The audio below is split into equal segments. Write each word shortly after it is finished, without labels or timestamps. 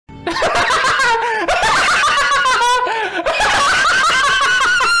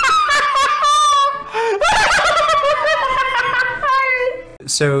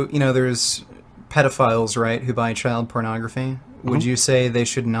So, you know, there's pedophiles, right, who buy child pornography. Would you say they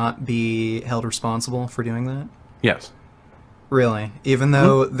should not be held responsible for doing that? Yes. Really? Even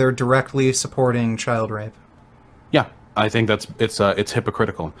though they're directly supporting child rape? Yeah, I think it's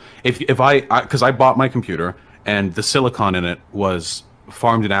hypocritical. If because I bought my computer and the silicon in it was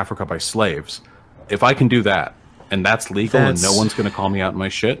farmed in Africa by slaves. If I can do that and that's legal and no one's going to call me out on my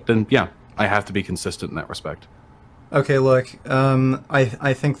shit, then yeah, I have to be consistent in that respect. Okay, look,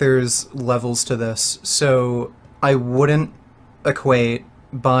 I think there's levels to this. So I wouldn't equate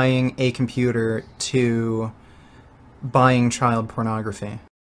buying a computer to buying child pornography.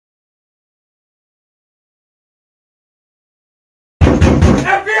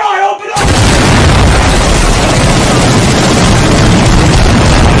 FBI, open up!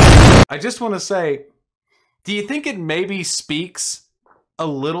 I just want to say, do you think it maybe speaks a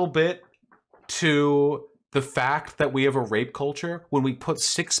little bit to the fact that we have a rape culture when we put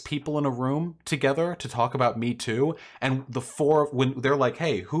 6 people in a room together to talk about Me Too, and the 4, when they're like,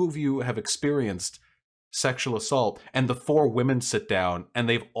 hey, who of you have experienced sexual assault? And the 4 women sit down and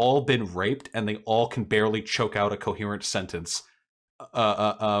they've all been raped and they all can barely choke out a coherent sentence.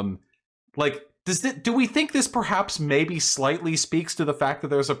 Like, do we think this perhaps maybe slightly speaks to the fact that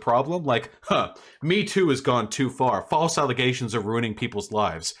there's a problem? Like, Me Too has gone too far. False allegations are ruining people's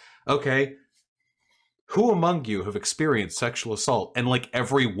lives. Okay. Who among you have experienced sexual assault? And like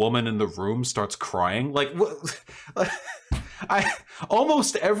every woman in the room starts crying. Like,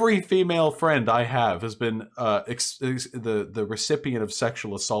 almost every female friend I have has been the recipient of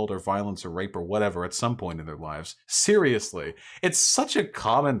sexual assault or violence or rape or whatever at some point in their lives. Seriously, it's such a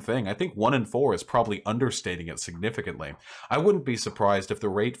common thing. I think 1 in 4 is probably understating it significantly. I wouldn't be surprised if the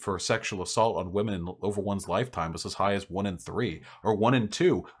rate for sexual assault on women over one's lifetime was as high as 1 in 3 or 1 in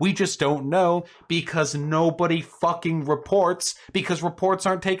 2. We just don't know because nobody fucking reports, because reports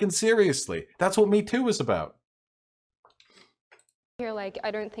aren't taken seriously. That's what Me Too is about. You're like,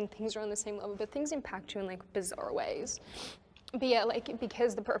 I don't think things are on the same level, but things impact you in like bizarre ways. But yeah, like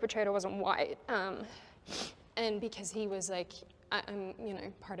because the perpetrator wasn't white, and because he was like, you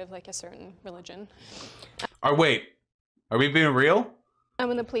know, part of like a certain religion. Wait, are we being real?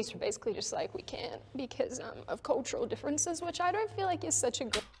 And the police were basically just like, we can't because of cultural differences, which I don't feel like is such a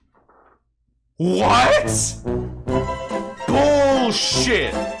good. What?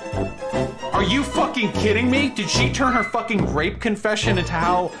 Bullshit! Are you fucking kidding me? Did she turn her fucking rape confession onto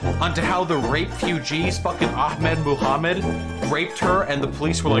how the rape fugees, fucking Ahmed Muhammad, raped her and the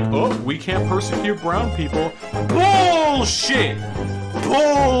police were like, oh, we can't persecute brown people? Bullshit!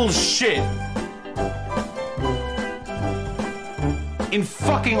 Bullshit! In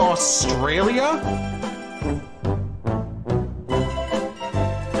fucking Australia?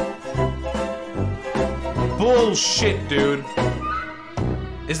 Bullshit, dude.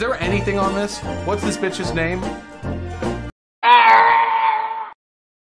 Is there anything on this? What's this bitch's name?